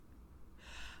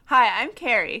Hi, I'm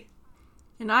Carrie.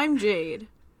 And I'm Jade.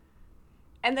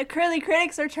 And the Curly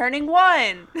Critics are turning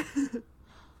 1.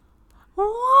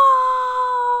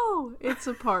 Whoa! It's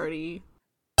a party.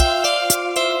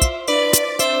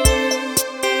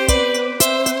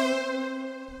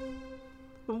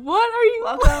 What are you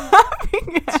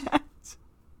laughing at?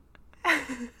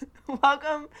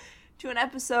 Welcome to an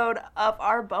episode of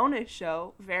our bonus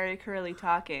show, Very Curly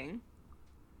Talking,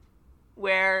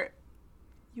 where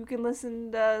you can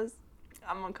listen to...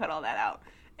 I'm gonna cut all that out.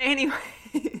 Anyway.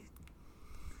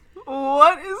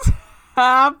 What is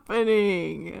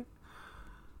happening?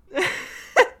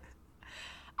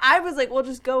 I was like, we'll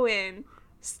just go in,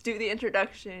 do the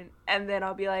introduction, and then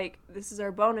I'll be like, this is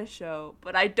our bonus show.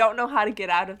 But I don't know how to get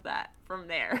out of that from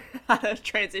there. How to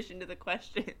transition to the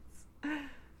questions.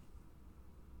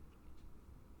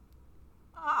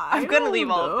 I'm going to leave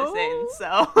all of this in,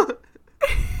 so.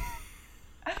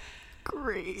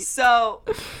 Great. So.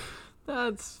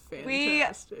 That's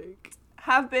fantastic. We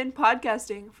have been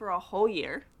podcasting for a whole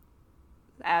year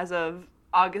as of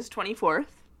August 24th.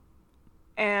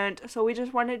 And so we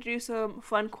just wanted to do some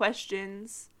fun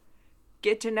questions,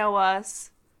 get to know us.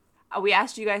 We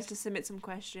asked you guys to submit some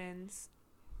questions.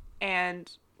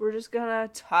 And we're just going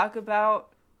to talk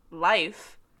about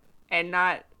life and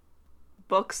not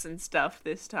books and stuff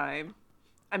this time.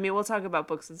 I mean, we'll talk about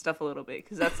books and stuff a little bit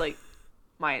because that's like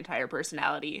my entire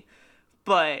personality.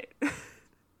 But...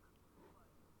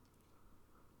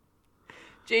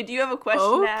 Jay, do you have a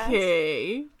question to ask?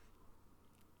 Okay.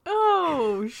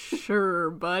 Oh,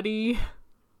 sure, buddy.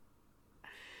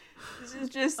 This is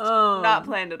just not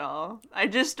planned at all. I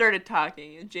just started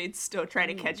talking, and Jade's still trying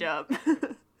to catch up.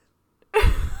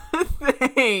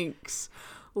 Thanks.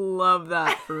 Love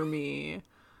that for me.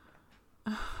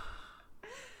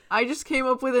 I just came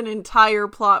up with an entire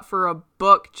plot for a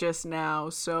book just now,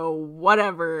 so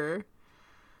whatever.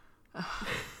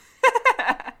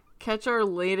 Catch our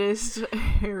latest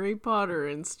Harry Potter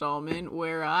installment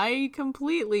where I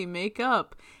completely make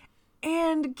up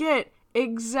and get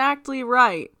exactly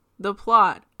right the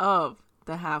plot of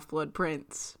The Half-Blood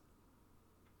Prince.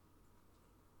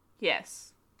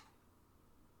 Yes.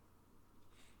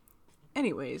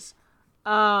 Anyways,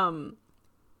 tell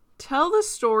the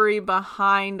story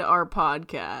behind our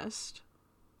podcast.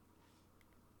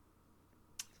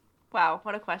 Wow,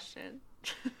 what a question.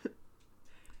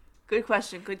 Good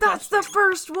question. That's the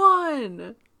first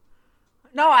one!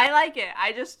 No, I like it.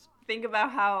 I just think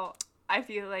about how I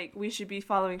feel like we should be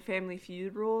following Family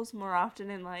Feud rules more often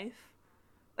in life.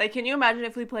 Like, can you imagine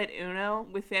if we played Uno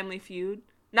with Family Feud?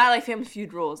 Not like Family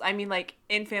Feud rules. I mean, like,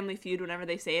 in Family Feud, whenever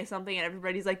they say something and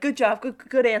everybody's like, good job,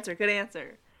 good answer, good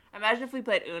answer. Imagine if we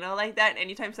played Uno like that, and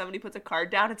anytime somebody puts a card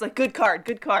down, it's like, good card,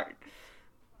 good card.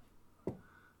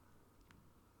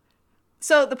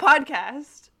 So, the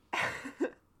podcast...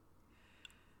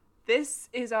 This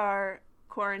is our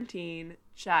quarantine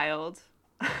child.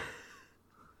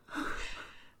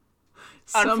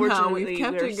 Somehow we've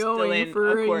kept it going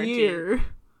for a year.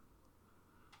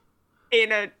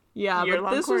 In a yeah, year-long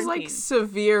but this quarantine. was like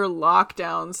severe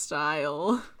lockdown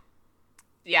style.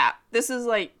 Yeah, this is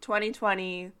like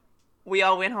 2020. We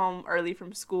all went home early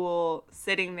from school,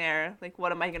 sitting there, like,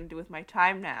 what am I going to do with my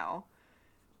time now?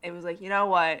 It was like, you know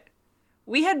what?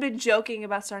 We had been joking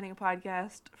about starting a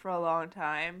podcast for a long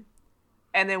time.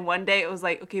 And then one day it was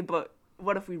like, okay, but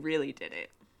what if we really did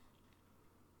it?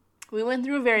 We went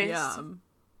through various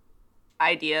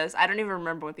ideas. I don't even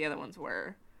remember what the other ones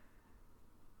were.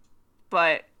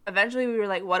 But eventually we were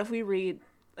like, what if we read,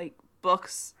 like,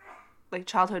 books, like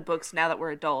childhood books now that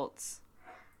we're adults?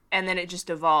 And then it just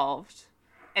evolved.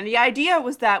 And the idea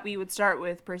was that we would start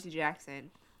with Percy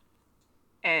Jackson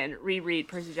and reread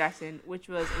Percy Jackson, which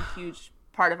was a huge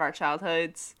part of our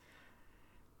childhoods.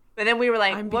 But then we were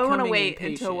like, we want to wait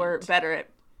until we're better at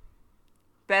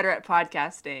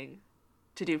podcasting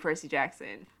to do Percy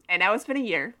Jackson. And now it's been a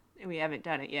year, and we haven't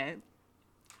done it yet.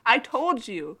 I told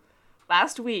you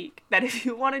last week that if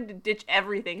you wanted to ditch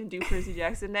everything and do Percy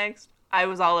Jackson next, I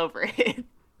was all over it.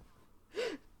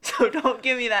 So don't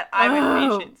give me that I'm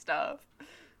impatient stuff.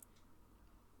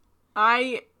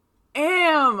 I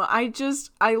am.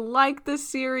 I like the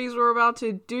series we're about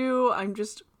to do. I'm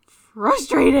just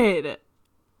frustrated.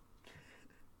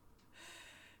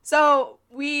 So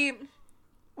we're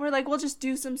like, we'll just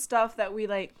do some stuff that we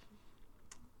like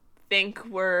think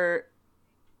we're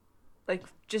like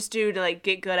just do to like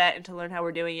get good at and to learn how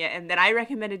we're doing it. And then I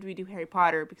recommended we do Harry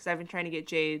Potter because I've been trying to get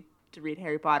Jade to read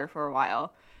Harry Potter for a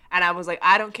while. And I was like,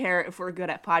 I don't care if we're good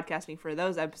at podcasting for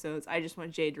those episodes. I just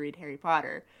want Jade to read Harry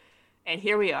Potter. And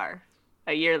here we are,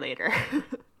 a year later.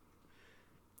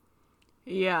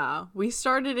 Yeah, we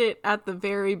started it at the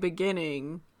very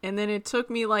beginning, and then it took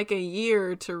me like a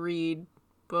year to read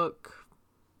book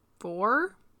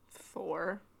 4.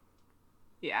 4.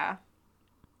 Yeah.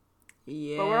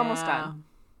 Yeah. But we're almost done.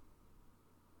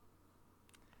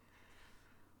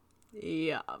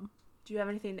 Yeah. Do you have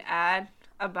anything to add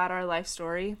about our life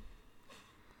story?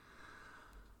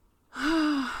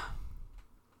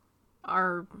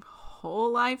 Our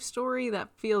whole life story? That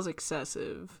feels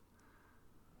excessive.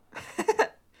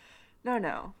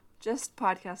 No. Just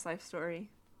podcast life story.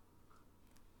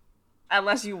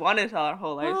 Unless you want to tell our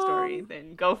whole life story,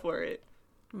 then go for it.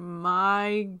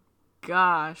 My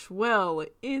gosh. Well,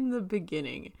 in the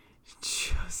beginning.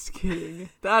 Just kidding.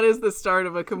 That is the start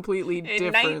of a completely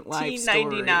different life story.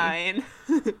 In 1999.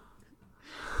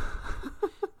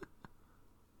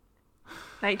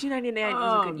 1999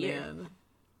 was a good year. Man.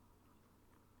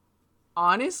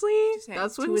 Honestly,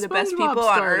 that's when two of the best SpongeBob people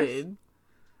started. On Earth.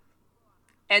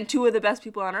 And 2 of the best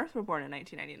people on Earth were born in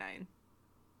 1999.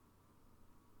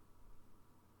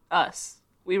 Us.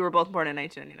 We were both born in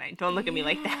 1999. Don't look at me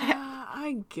like that.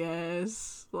 I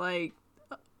guess. Like,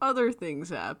 other things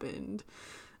happened.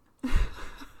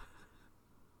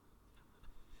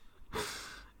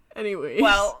 Anyways.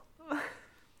 Well,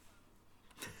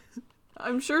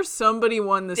 I'm sure somebody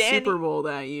won the Super Bowl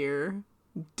that year.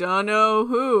 Dunno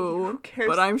who,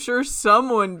 but I'm sure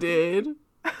someone did.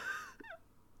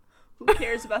 Who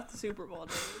cares about the Super Bowl,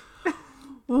 dude?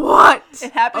 What?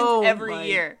 It happens every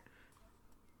year.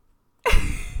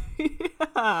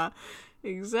 Yeah,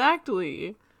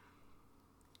 exactly.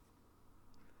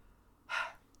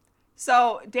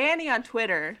 So, Danny on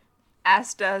Twitter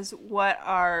asked us what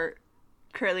our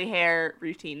curly hair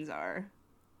routines are.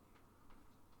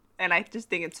 And I just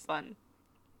think it's fun.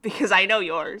 Because I know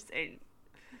yours, and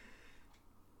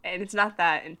it's not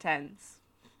that intense.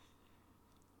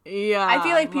 Yeah, I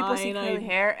feel like people see curly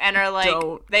hair and are like,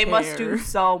 they must do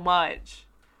so much.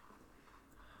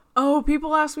 Oh,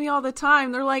 people ask me all the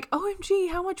time. They're like,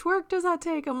 OMG, how much work does that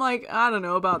take? I'm like, I don't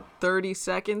know, about 30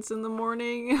 seconds in the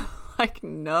morning. Like,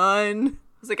 none.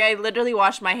 It's like, I literally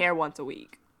wash my hair once a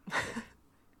week.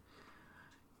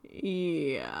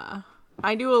 Yeah.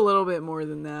 I do a little bit more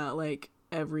than that, like,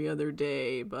 every other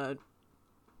day, but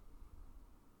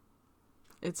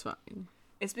it's fine.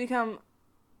 It's become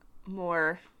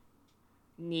more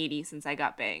needy since I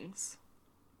got bangs.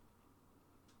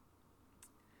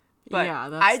 But yeah,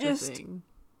 that's the thing.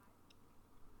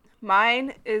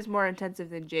 Mine is more intensive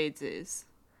than Jade's is.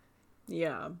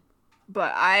 Yeah.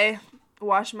 But I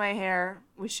wash my hair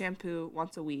with shampoo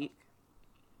once a week.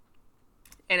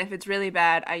 And if it's really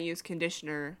bad, I use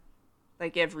conditioner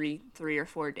like every 3 or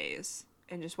 4 days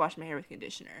and just wash my hair with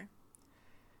conditioner.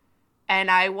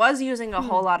 And I was using a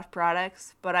whole lot of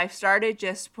products, but I've started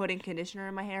just putting conditioner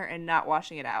in my hair and not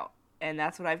washing it out. And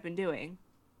that's what I've been doing.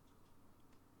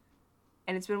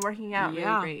 And it's been working out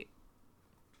really great.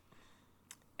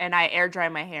 And I air dry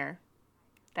my hair.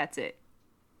 That's it.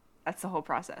 That's the whole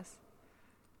process.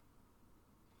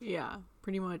 Yeah,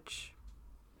 pretty much.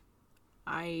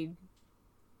 I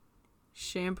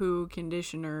shampoo,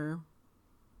 conditioner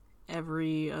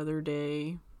every other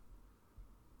day.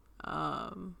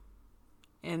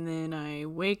 And then I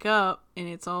wake up and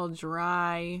it's all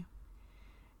dry.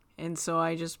 And so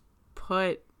I just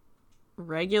put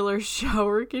regular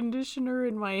shower conditioner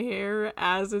in my hair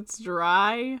as it's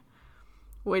dry,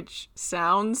 which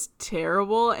sounds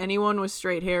terrible. Anyone with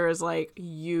straight hair is like,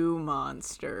 you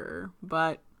monster.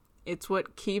 But it's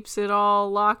what keeps it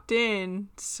all locked in.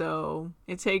 So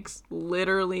it takes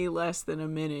literally less than a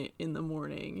minute in the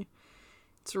morning.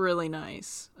 It's really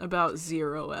nice. About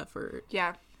 0 effort.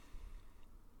 Yeah.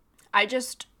 I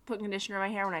just put conditioner in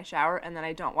my hair when I shower, and then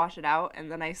I don't wash it out, and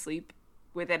then I sleep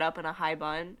with it up in a high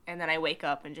bun, and then I wake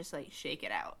up and just, like, shake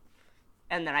it out.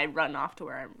 And then I run off to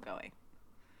where I'm going.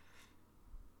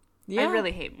 Yeah. I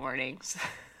really hate mornings.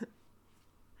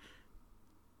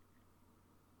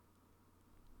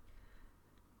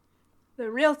 The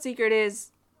real secret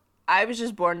is I was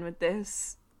just born with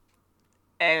this,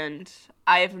 and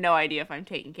I have no idea if I'm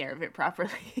taking care of it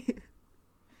properly.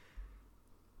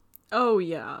 Oh,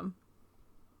 yeah.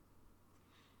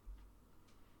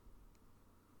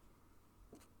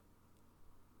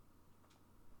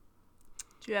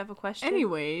 Do you have a question?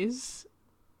 Anyways.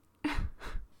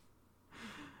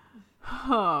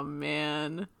 Oh,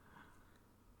 man.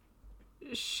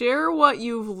 Share what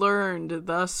you've learned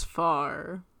thus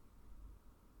far.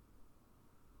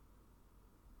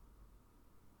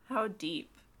 How deep?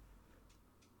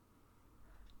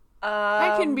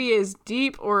 That can be as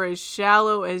deep or as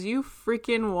shallow as you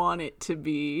freaking want it to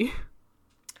be.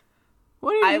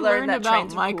 What have you learned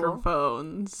about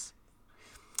microphones?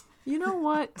 You know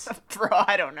what? Bro,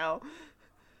 I don't know.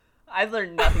 I've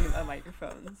learned nothing about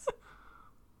microphones.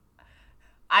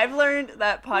 I've learned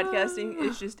that podcasting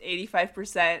is just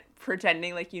 85%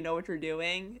 pretending like you know what you're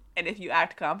doing, and if you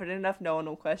act confident enough, no one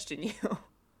will question you.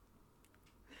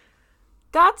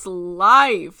 That's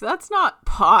life. That's not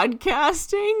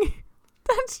podcasting.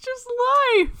 That's just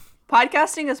life.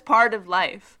 Podcasting is part of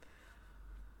life.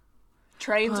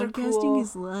 Trains are cool. Podcasting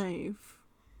is life.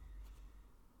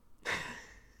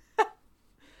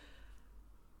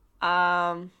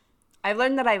 I've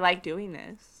learned that I like doing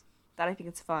this. That I think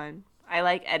it's fun. I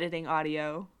like editing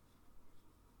audio.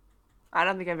 I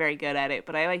don't think I'm very good at it,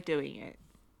 but I like doing it.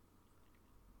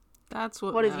 That's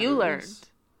what What have you learned?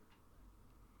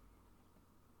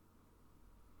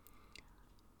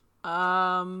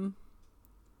 That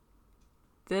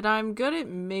I'm good at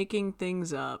making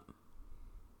things up.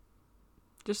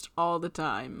 Just all the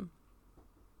time.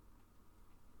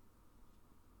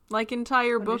 Like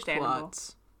entire book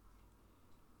plots.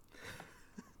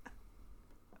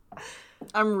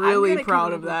 I'm really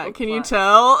proud of that. Can you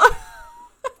tell?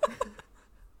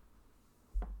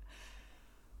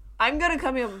 I'm good at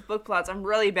coming up with book plots. I'm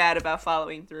really bad about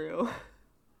following through.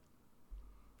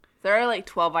 There are like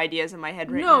 12 ideas in my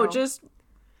head right now. No, just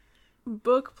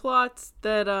book plots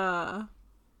that are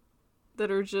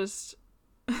just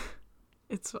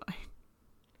it's fine.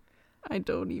 I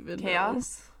don't even know.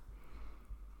 Chaos?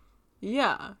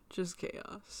 Yeah, just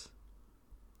chaos.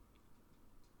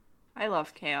 I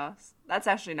love chaos. That's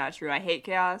actually not true. I hate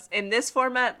chaos. In this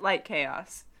format, like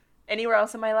chaos. Anywhere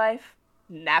else in my life?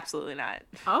 Absolutely not.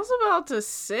 I was about to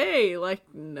say, like,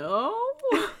 no?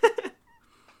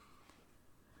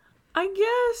 I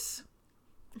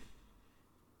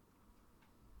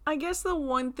guess the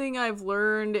one thing I've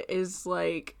learned is,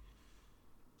 like,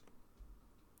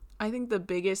 I think the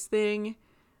biggest thing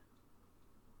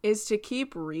is to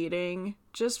keep reading.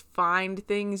 Just find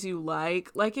things you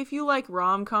like. Like, if you like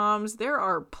rom-coms, there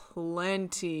are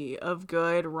plenty of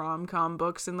good rom-com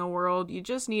books in the world. You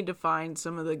just need to find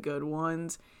some of the good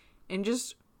ones and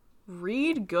just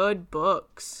read good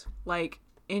books. Like,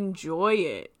 enjoy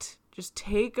it. Just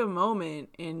take a moment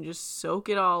and just soak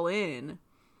it all in.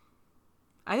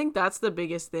 I think that's the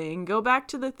biggest thing. Go back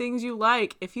to the things you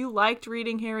like. If you liked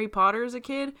reading Harry Potter as a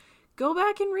kid, go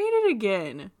back and read it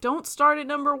again. Don't start at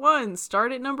number 1.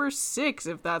 Start at number 6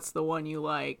 if that's the one you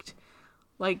liked.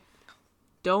 Like,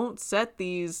 don't set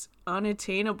these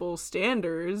unattainable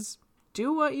standards.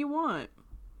 Do what you want.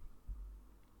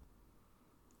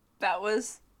 That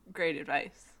was great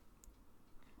advice.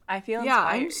 I feel inspired. Yeah,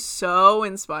 I'm so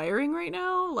inspiring right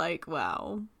now. Like,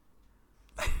 wow.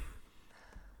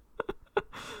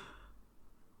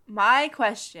 My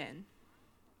question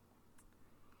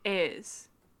is,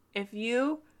 if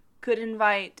you could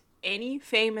invite any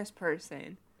famous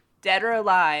person, dead or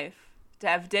alive, to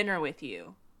have dinner with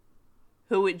you,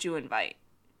 who would you invite?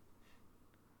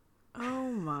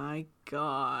 Oh my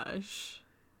gosh.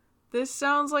 This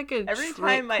sounds like a Every trick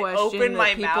time I question open that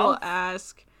my people mouth,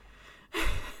 ask.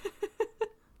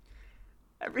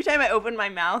 Every time I open my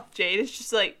mouth, Jade is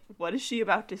just like, what is she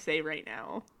about to say right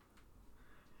now?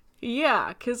 Yeah,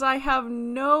 because I have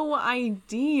no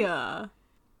idea.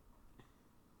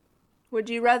 Would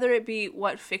you rather it be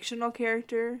what fictional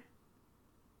character?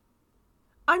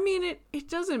 I mean, it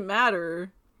doesn't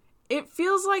matter. It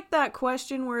feels like that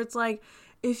question where it's like,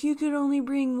 if you could only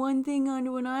bring one thing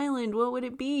onto an island, what would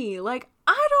it be? Like,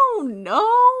 I don't know.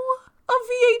 A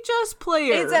VHS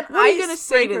player. It's an what are you going to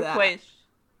say to that? Question.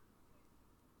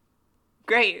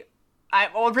 Great.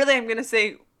 I'm going to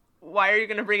say, why are you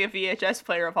going to bring a VHS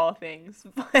player of all things?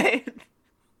 But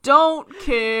don't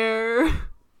care.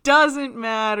 Doesn't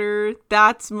matter.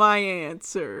 That's my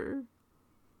answer.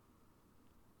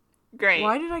 Great.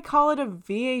 Why did I call it a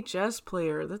VHS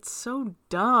player? That's so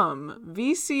dumb.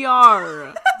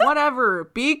 VCR. Whatever.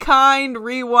 Be kind,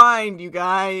 rewind, you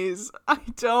guys. I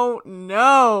don't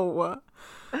know.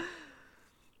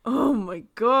 Oh my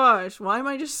gosh. Why am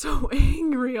I just so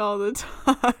angry all the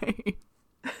time?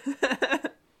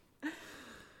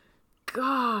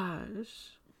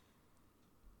 Gosh.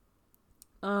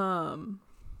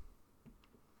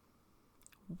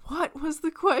 What was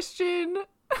the question?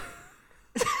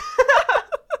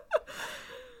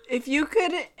 If you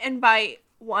could invite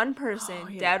one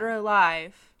person, dead or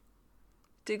alive,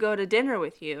 to go to dinner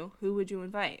with you, who would you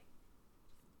invite?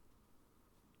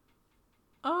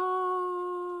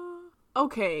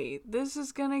 Okay, this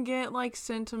is gonna get, like,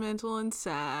 sentimental and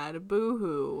sad,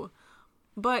 boo-hoo.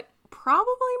 But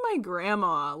probably my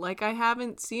grandma. Like, I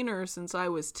haven't seen her since I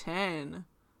was 10.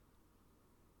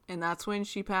 And that's when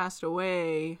she passed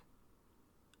away.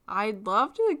 I'd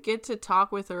love to get to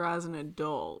talk with her as an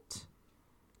adult.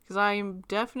 Because I'm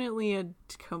definitely a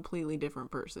completely different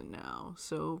person now.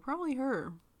 So probably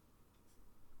her.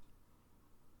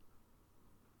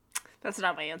 That's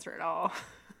not my answer at all.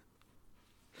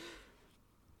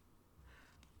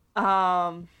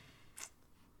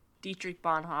 Dietrich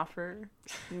Bonhoeffer.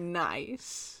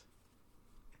 Nice.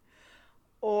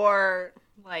 Or,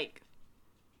 like,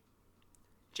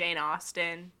 Jane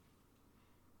Austen.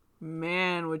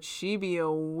 Man, would she be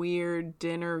a weird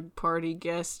dinner party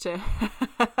guest to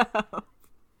have?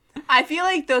 I feel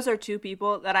like those are two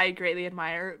people that I greatly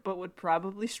admire, but would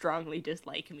probably strongly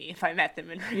dislike me if I met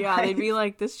them in real Yeah, life. they'd be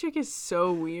like, this chick is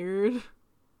so weird.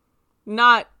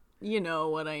 Not, you know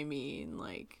what I mean,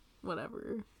 like,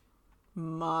 whatever.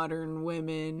 Modern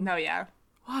women. No, yeah.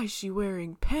 Why is she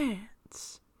wearing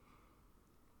pants?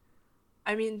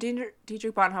 I mean,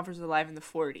 Dietrich Bonhoeffer's alive in the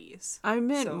 40s. I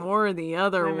meant so more the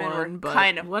other women were one, but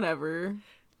kind of- whatever.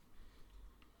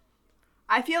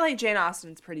 I feel like Jane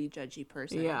Austen's a pretty judgy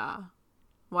person. Yeah.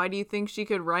 Why do you think she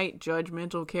could write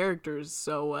judgmental characters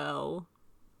so well?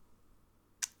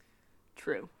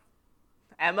 True.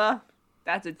 Emma,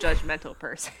 that's a judgmental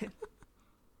person.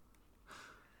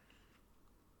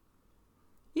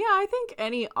 Yeah, I think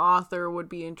any author would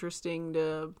be interesting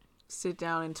to sit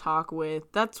down and talk with.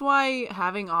 That's why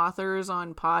having authors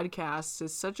on podcasts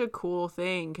is such a cool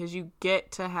thing, because you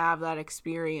get to have that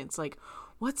experience. Like,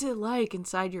 what's it like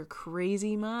inside your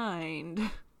crazy mind?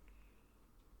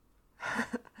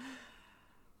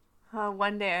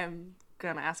 One day I'm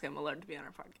going to ask Emma Lord to be on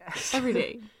our podcast. Every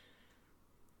day.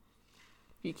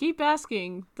 If you keep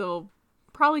asking, they'll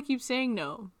probably keep saying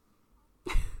no.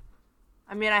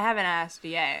 I mean, I haven't asked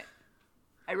yet.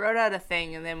 I wrote out a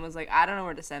thing and then was like, I don't know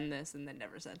where to send this, and then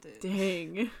never sent it.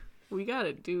 Dang. We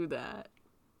gotta do that.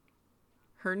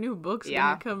 Her new book's Yeah.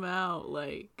 gonna come out,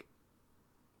 like...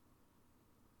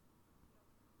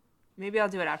 Maybe I'll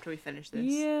do it after we finish this.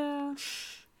 Yeah.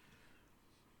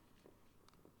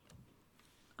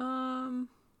 No,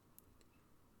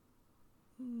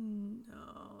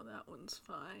 that one's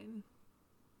fine.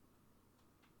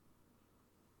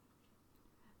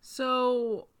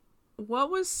 So,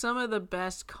 what was some of the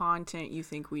best content you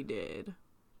think we did?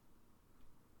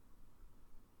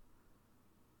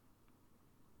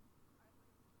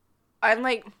 I'm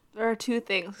like, there are two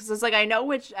things. Because it's like, I know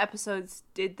which episodes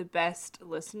did the best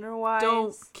listener-wise.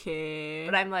 Don't care.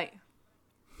 But I'm like,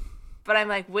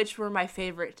 which were my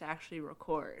favorite to actually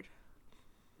record?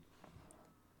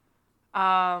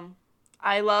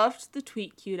 I loved the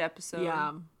Tweet Cute episode.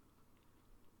 Yeah.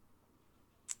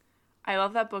 I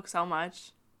love that book so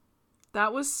much.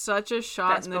 That was such a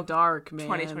shot Best in the book dark, man.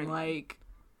 2021. Like,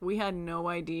 we had no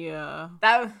idea.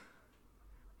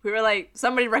 We were like,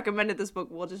 somebody recommended this book,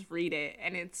 we'll just read it,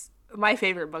 and it's my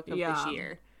favorite book of Yeah. this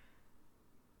year.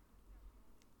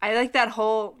 I like that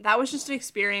was just an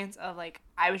experience of like,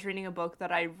 I was reading a book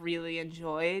that I really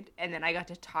enjoyed, and then I got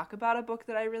to talk about a book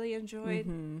that I really enjoyed.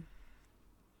 Mm-hmm.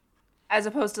 As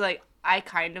opposed to like, I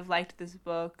kind of liked this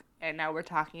book, and now we're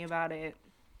talking about it.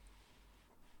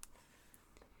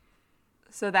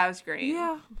 So that was great.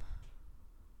 Yeah.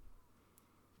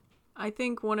 I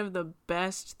think one of the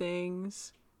best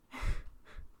things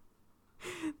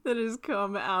that has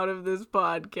come out of this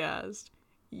podcast,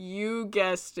 you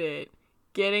guessed it,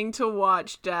 getting to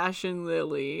watch Dash and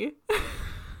Lily.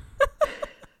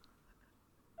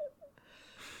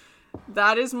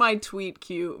 That is my tweet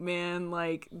cute, man.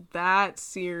 Like, that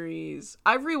series,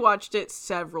 I've rewatched it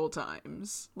several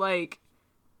times. Like,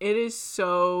 it is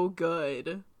so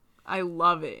good. I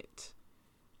love it.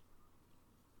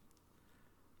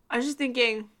 I was just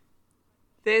thinking,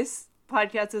 this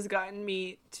podcast has gotten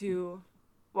me to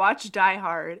watch Die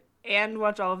Hard and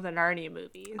watch all of the Narnia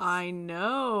movies. I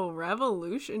know.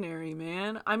 Revolutionary,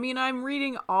 man. I mean, I'm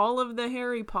reading all of the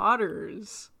Harry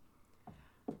Potters.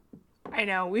 I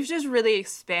know. We've just really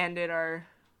expanded our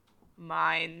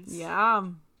minds Yeah.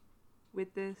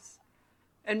 with this.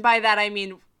 And by that, I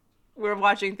mean, we're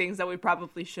watching things that we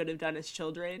probably should have done as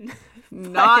children.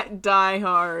 Not Die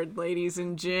Hard, ladies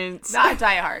and gents. Not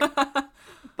Die Hard.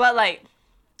 But, like,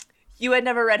 you had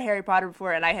never read Harry Potter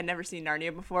before, and I had never seen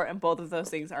Narnia before, and both of those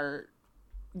things are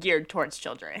geared towards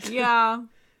children. Yeah.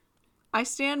 I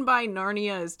stand by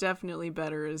Narnia is definitely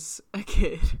better as a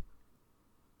kid.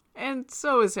 And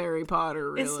so is Harry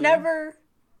Potter, really. It's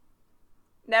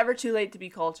never too late to be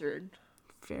cultured.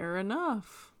 Fair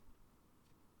enough.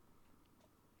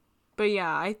 But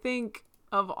yeah, I think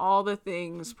of all the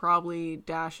things, probably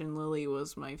Dash and Lily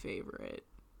was my favorite.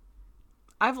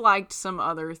 I've liked some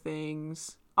other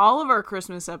things. All of our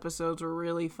Christmas episodes were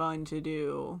really fun to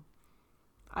do.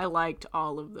 I liked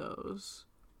all of those.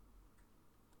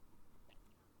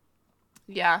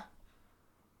 Yeah.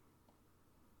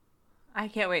 I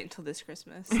can't wait until this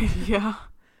Christmas. Yeah.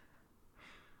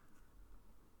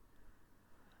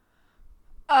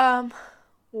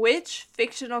 Which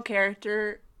fictional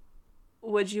character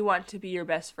would you want to be your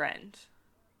best friend?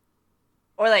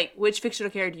 Or, like, which fictional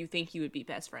character do you think you would be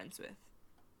best friends with?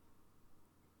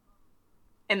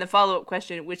 And the follow-up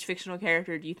question, which fictional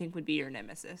character do you think would be your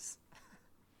nemesis?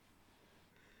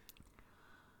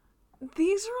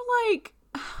 These are like...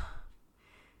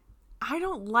 I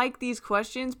don't like these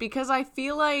questions because I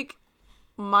feel like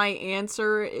my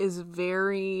answer is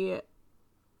very...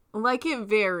 Like, it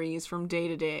varies from day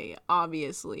to day,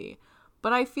 obviously.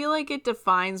 But I feel like it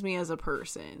defines me as a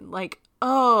person. Like,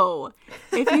 oh,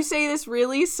 if you say this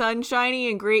really sunshiny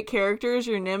and great character is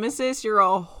your nemesis, you're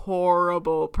a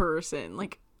horrible person.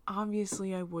 Like,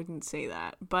 obviously I wouldn't say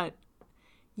that, but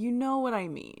you know what I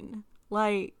mean.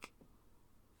 Like...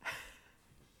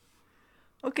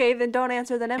 Okay, then don't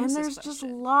answer the nemesis And there's question. just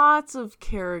lots of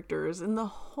characters in the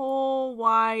whole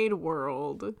wide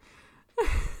world.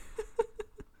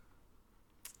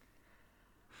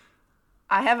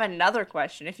 I have another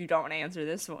question if you don't want to answer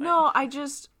this one. No, I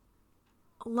just...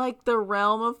 Like, the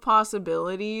realm of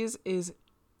possibilities is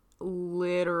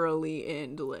literally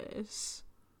endless.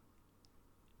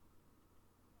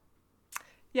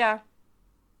 Yeah.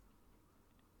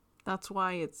 That's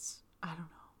why it's... I don't know.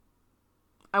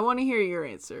 I want to hear your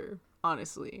answer,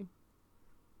 honestly.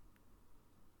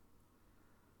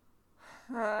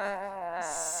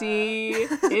 See,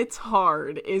 it's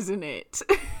hard, isn't it?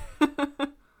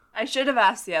 I should have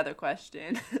asked the other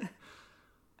question.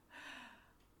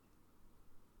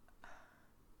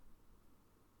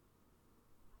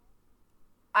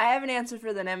 I have an answer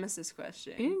for the nemesis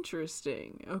question.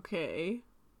 Interesting. Okay.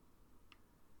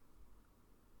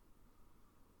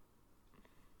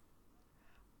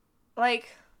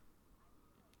 Like,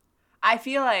 I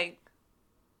feel like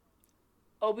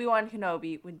Obi-Wan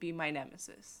Kenobi would be my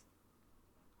nemesis.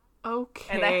 Okay.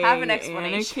 And I have an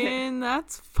explanation. Anakin,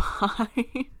 that's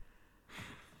fine.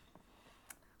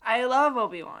 I love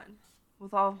Obi-Wan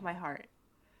with all of my heart.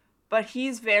 But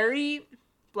he's very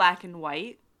black and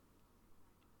white.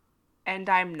 And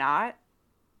I'm not.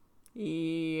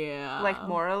 Yeah. Like,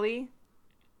 morally.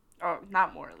 Or,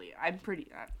 not morally. I'm pretty...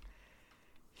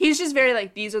 he's just very,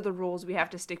 like, these are the rules. We have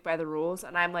to stick by the rules.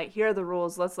 And I'm like, here are the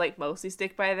rules. Let's, like, mostly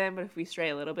stick by them. But if we stray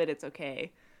a little bit, it's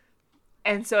okay.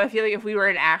 And so I feel like if we were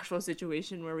in an actual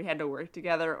situation where we had to work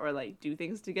together or, like, do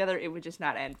things together, it would just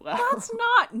not end well. That's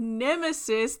not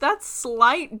nemesis. That's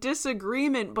slight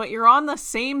disagreement, but you're on the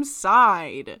same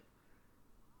side.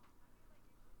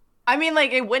 I mean,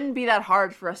 like, it wouldn't be that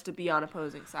hard for us to be on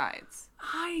opposing sides.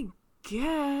 I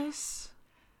guess.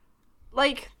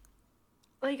 Like,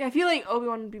 I feel like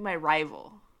Obi-Wan would be my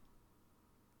rival.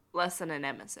 Less than a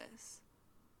nemesis.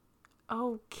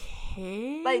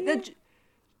 Okay. Like, the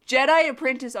Jedi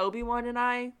Apprentice Obi-Wan and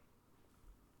I,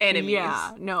 enemies.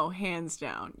 Yeah, no, hands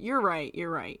down. You're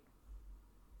right.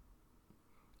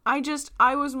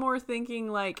 I was more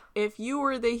thinking, like, if you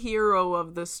were the hero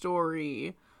of the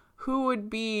story, who would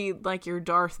be, like, your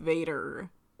Darth Vader?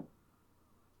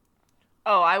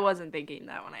 Oh, I wasn't thinking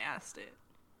that when I asked it.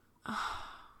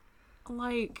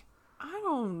 Like, I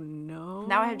don't know.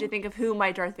 Now I have to think of who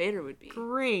my Darth Vader would be.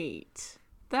 Great.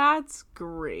 That's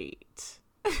great.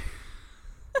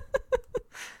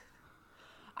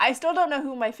 I still don't know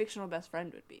who my fictional best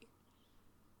friend would be.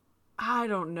 I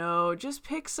don't know. Just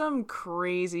pick some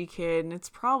crazy kid and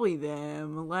it's probably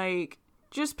them. Like,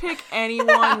 just pick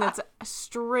anyone that's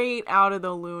straight out of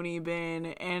the loony bin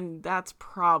and that's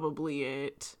probably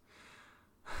it.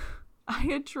 I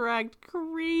attract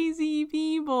crazy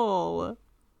people.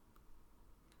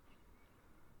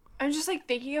 I'm just, like,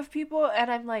 thinking of people and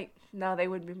I'm like, no, they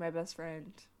wouldn't be my best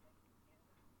friend.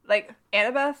 Like,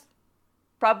 Annabeth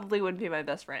probably wouldn't be my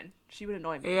best friend. She would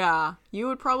annoy me. Yeah, you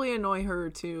would probably annoy her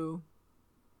too.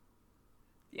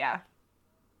 Yeah.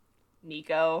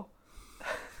 Nico.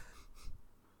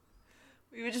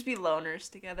 We would just be loners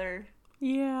together.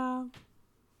 Yeah.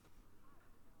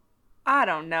 I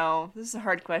don't know. This is a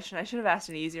hard question. I should have asked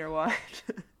an easier one.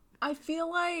 I feel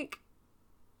like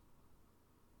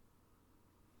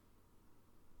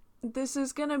this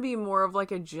is gonna be more of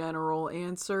like a general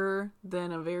answer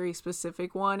than a very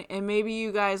specific one, and maybe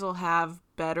you guys will have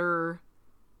better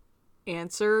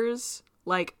answers.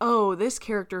 Like, oh, this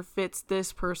character fits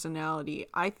this personality.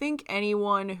 I think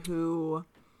anyone who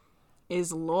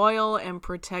is loyal and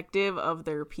protective of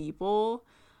their people,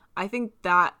 I think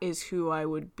that is who I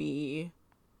would be,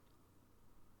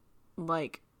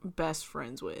 like, best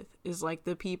friends with. Is, like,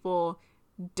 the people,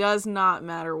 does not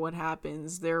matter what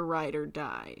happens, their ride or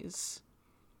dies.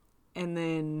 And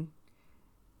then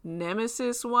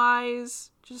nemesis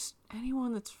wise, just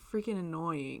anyone that's freaking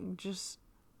annoying. Just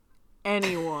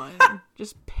anyone.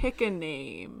 Just pick a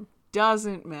name.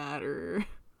 Doesn't matter.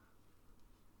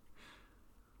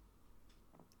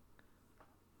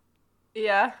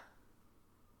 Yeah.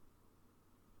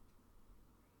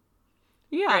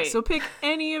 Yeah, Great. so pick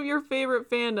any of your favorite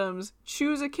fandoms,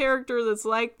 choose a character that's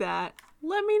like that,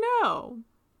 let me know.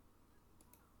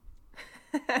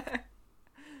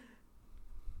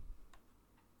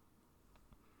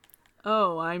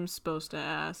 Oh, I'm supposed to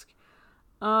ask.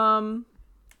 Well,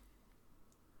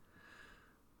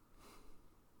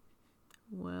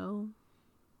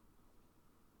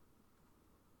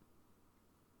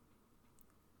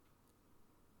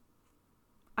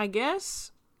 I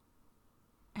guess,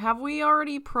 have we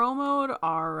already promoted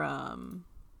our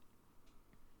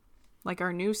like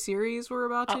our new series we're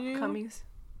about to do? Upcomings.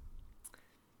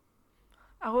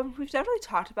 Oh, we've definitely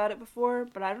talked about it before,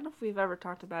 but I don't know if we've ever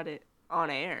talked about it on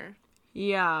air.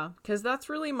 Yeah, because that's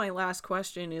really my last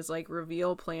question is like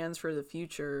reveal plans for the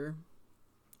future,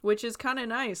 which is kind of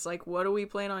nice. Like, what do we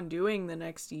plan on doing the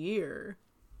next year?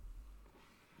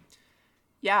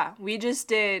 Yeah, we just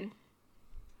did.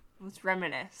 Let's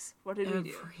reminisce. What did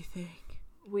we do? Everything.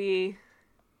 We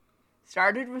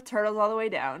started with Turtles All the Way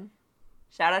Down.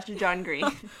 Shout out to John Green.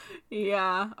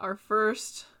 Yeah, our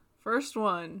first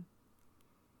one.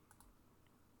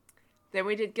 Then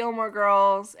we did Gilmore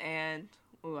Girls, and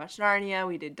we watched Narnia.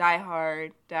 We did Die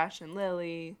Hard, Dash and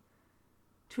Lily,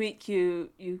 Tweet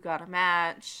Cute, You Got a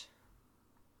Match.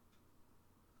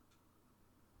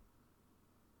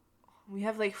 We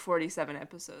have like 47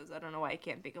 episodes. I don't know why I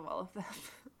can't think of all of them.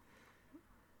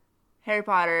 Harry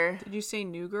Potter. Did you say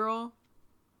New Girl?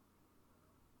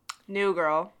 New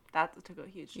Girl. That took a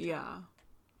huge jump. Yeah.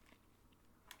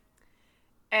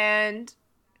 And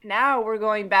now we're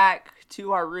going back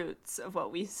to our roots of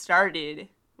what we started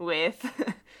with,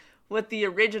 what the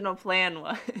original plan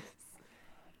was.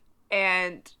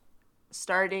 And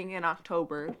starting in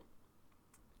October,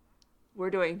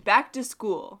 we're doing back to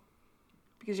school.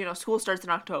 Because, you know, school starts in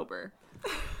October.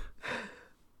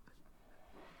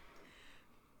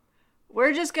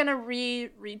 We're just going to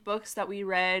read books that we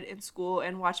read in school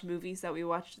and watch movies that we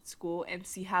watched at school and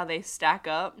see how they stack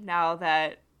up now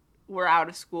that we're out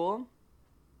of school.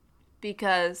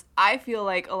 Because I feel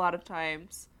like a lot of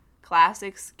times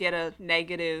classics get a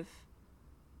negative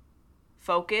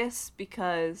focus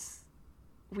because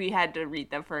we had to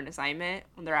read them for an assignment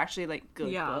when they're actually like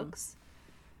good books.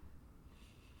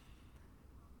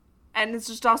 And it's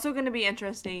just also going to be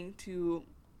interesting to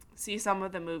see some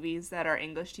of the movies that our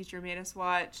English teacher made us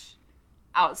watch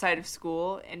outside of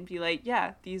school and be like,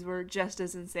 yeah, these were just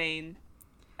as insane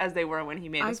as they were when he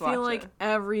made us watch. I feel like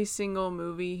every single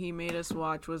movie he made us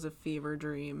watch was a fever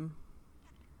dream.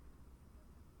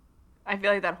 I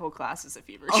feel like that whole class is a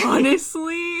fever dream.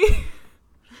 Honestly,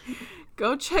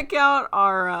 go check out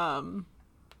our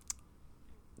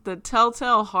the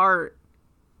Telltale Heart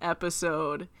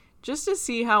episode just to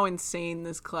see how insane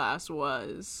this class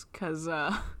was, cause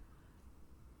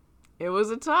it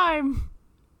was a time.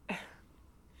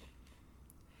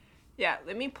 Yeah,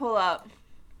 let me pull up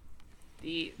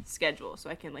the schedule so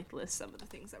I can like list some of the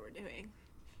things that we're doing.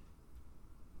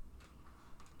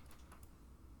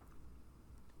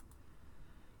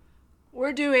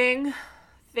 We're doing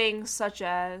things such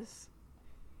as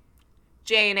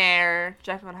Jane Eyre,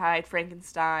 Jekyll and Hyde,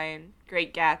 Frankenstein,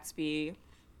 Great Gatsby,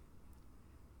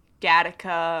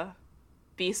 Gattaca,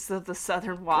 Beasts of the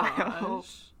Southern Wild.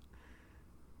 Gosh.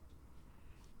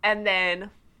 And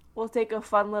then we'll take a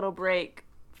fun little break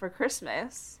for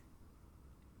Christmas.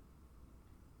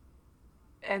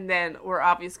 And then we're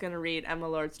obviously going to read Emma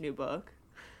Lord's new book.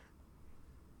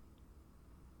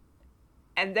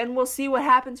 And then we'll see what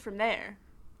happens from there.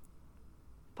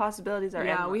 Possibilities are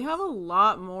endless. Yeah, we have a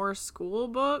lot more school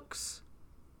books.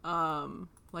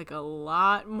 Like a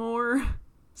lot more.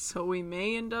 So we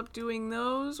may end up doing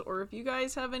those. Or if you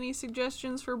guys have any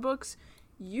suggestions for books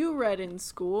you read in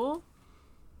school,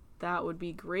 that would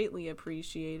be greatly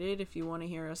appreciated if you want to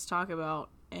hear us talk about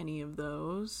any of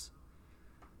those.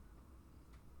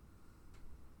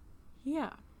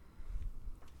 Yeah.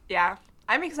 Yeah,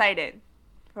 I'm excited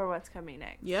for what's coming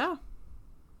next. Yeah.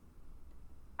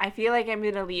 I feel like I'm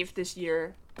going to leave this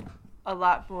year a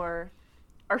lot more,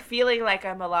 or feeling like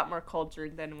I'm a lot more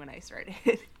cultured than when I started,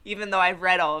 even though I've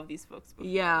read all of these books before.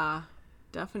 Yeah,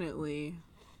 definitely.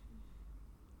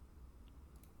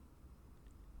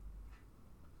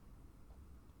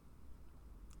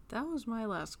 That was my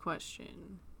last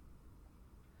question.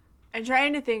 I'm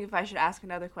trying to think if I should ask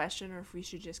another question or if we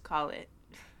should just call it.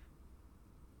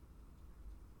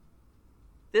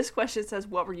 This question says,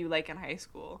 what were you like in high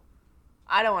school?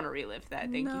 I don't want to relive that.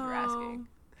 Thank you for asking.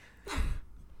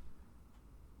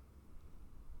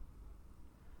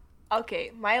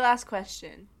 Okay, my last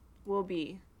question will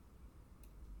be,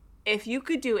 if you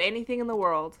could do anything in the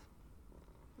world,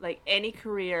 like any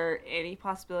career, any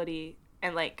possibility,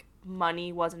 and like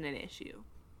money wasn't an issue,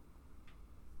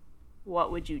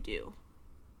 what would you do?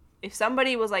 If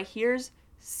somebody was like, here's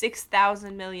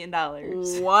 $6,000 million.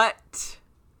 What?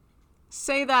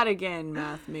 Say that again,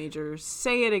 math majors.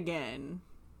 Say it again.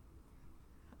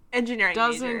 Engineering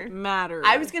Doesn't major. matter.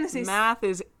 I was going to say math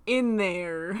is in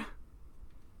there.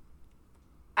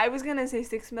 I was going to say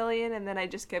 6 million and then I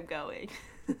just kept going.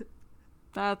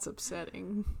 That's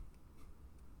upsetting.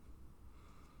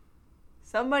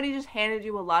 Somebody just handed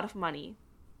you a lot of money.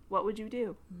 What would you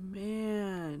do?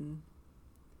 Man.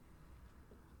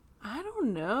 I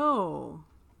don't know.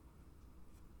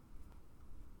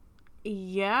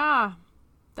 Yeah,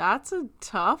 that's a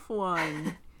tough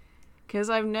one. Because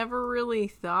I've never really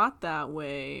thought that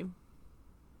way.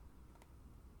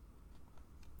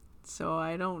 So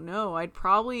I don't know. I'd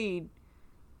probably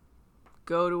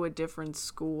go to a different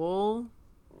school.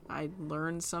 I'd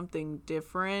learn something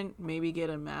different. Maybe get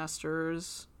a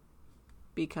master's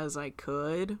because I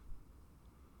could.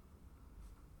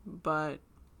 But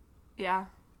yeah,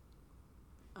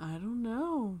 I don't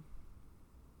know.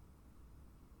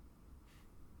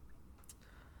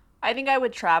 I think I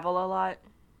would travel a lot.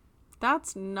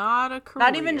 That's not a career.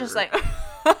 Not even just like...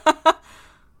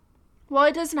 Well,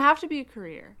 it doesn't have to be a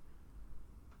career.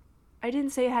 I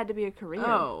didn't say it had to be a career.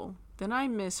 Oh, then I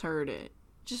misheard it.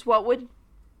 Just what would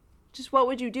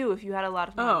you do if you had a lot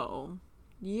of money? Oh,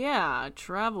 yeah,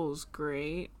 travel's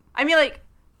great. I mean, like,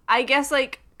 I guess,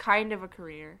 like, kind of a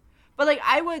career. But, like,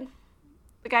 I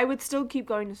would still keep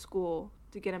going to school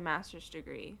to get a master's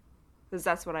degree. Because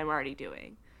that's what I'm already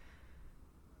doing.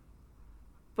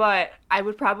 But I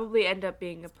would probably end up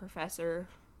being a professor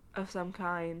of some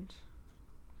kind.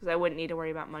 Because I wouldn't need to worry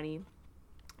about money.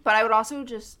 But I would also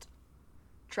just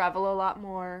travel a lot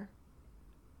more.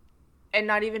 And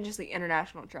not even just, like,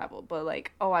 international travel. But,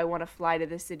 like, oh, I want to fly to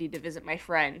this city to visit my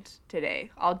friend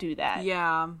today. I'll do that.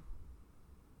 Yeah.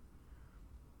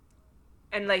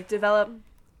 And, like, develop...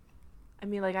 I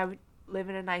mean, like, I would live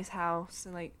in a nice house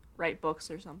and, like, write books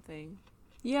or something.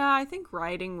 Yeah, I think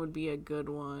writing would be a good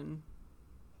one.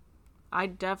 I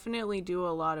definitely do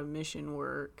a lot of mission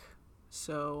work,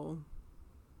 so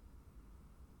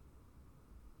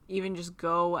even just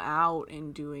go out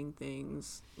and doing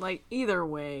things. Like, either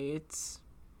way, it's...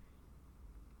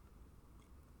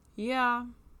 Yeah.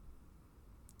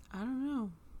 I don't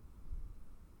know.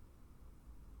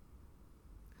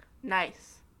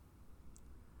 Nice.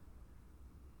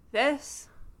 This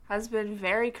has been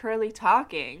Very Curly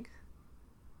Talking.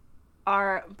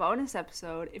 Our bonus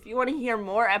episode. If you want to hear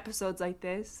more episodes like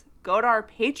this, go to our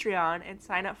Patreon and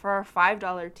sign up for our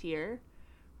 $5 tier.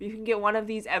 You can get one of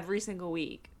these every single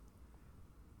week.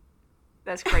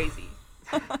 That's crazy.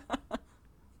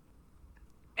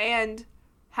 And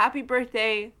happy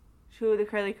birthday to the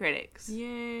Curly Critics.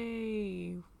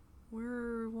 Yay.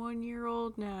 We're 1 year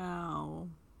old now.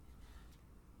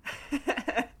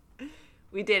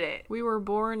 We did it. We were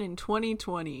born in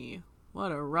 2020.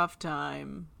 What a rough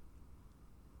time.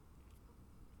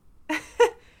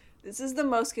 This is the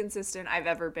most consistent I've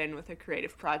ever been with a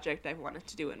creative project I've wanted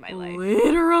to do in my life.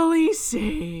 Literally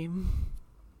same.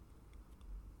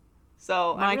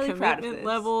 So I'm really proud of this. My commitment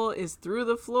level is through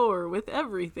the floor with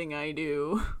everything I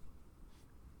do.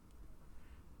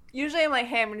 Usually I'm like,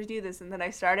 hey, I'm going to do this, and then I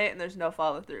start it, and there's no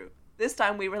follow through. This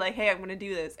time we were like, hey, I'm going to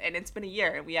do this, and it's been a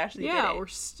year, and we actually did it. Yeah, we're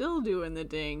still doing the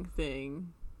dang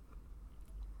thing.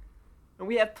 And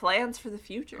we have plans for the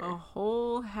future. A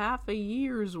whole half a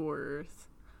year's worth.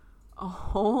 A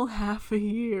whole half a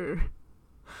year.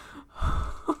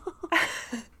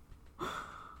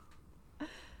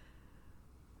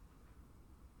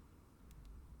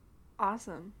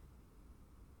 Awesome.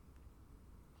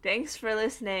 Thanks for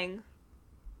listening.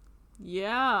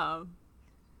 Yeah.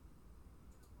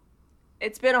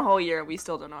 It's been a whole year. We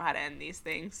still don't know how to end these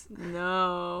things.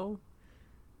 No.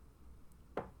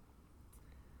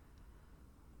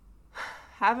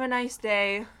 Have a nice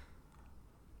day.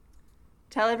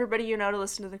 Tell everybody you know to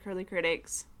listen to the Curly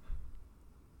Critics.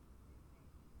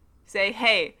 Say,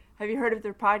 hey, have you heard of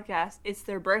their podcast? It's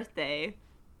their birthday.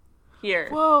 Here,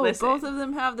 whoa, listen. Both of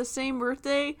them have the same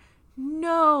birthday?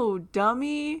 No,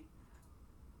 dummy.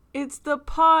 It's the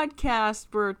podcast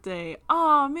birthday.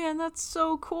 Aw, man, that's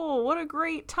so cool. What a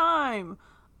great time.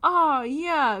 Aw,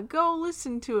 yeah, go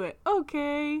listen to it.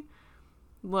 Okay.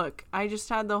 Look, I just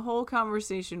had the whole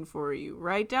conversation for you.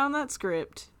 Write down that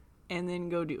script and then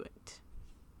go do it.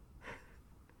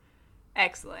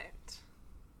 Excellent.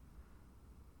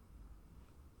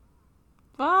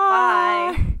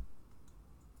 Bye.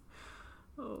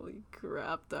 Holy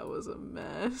crap, that was a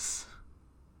mess.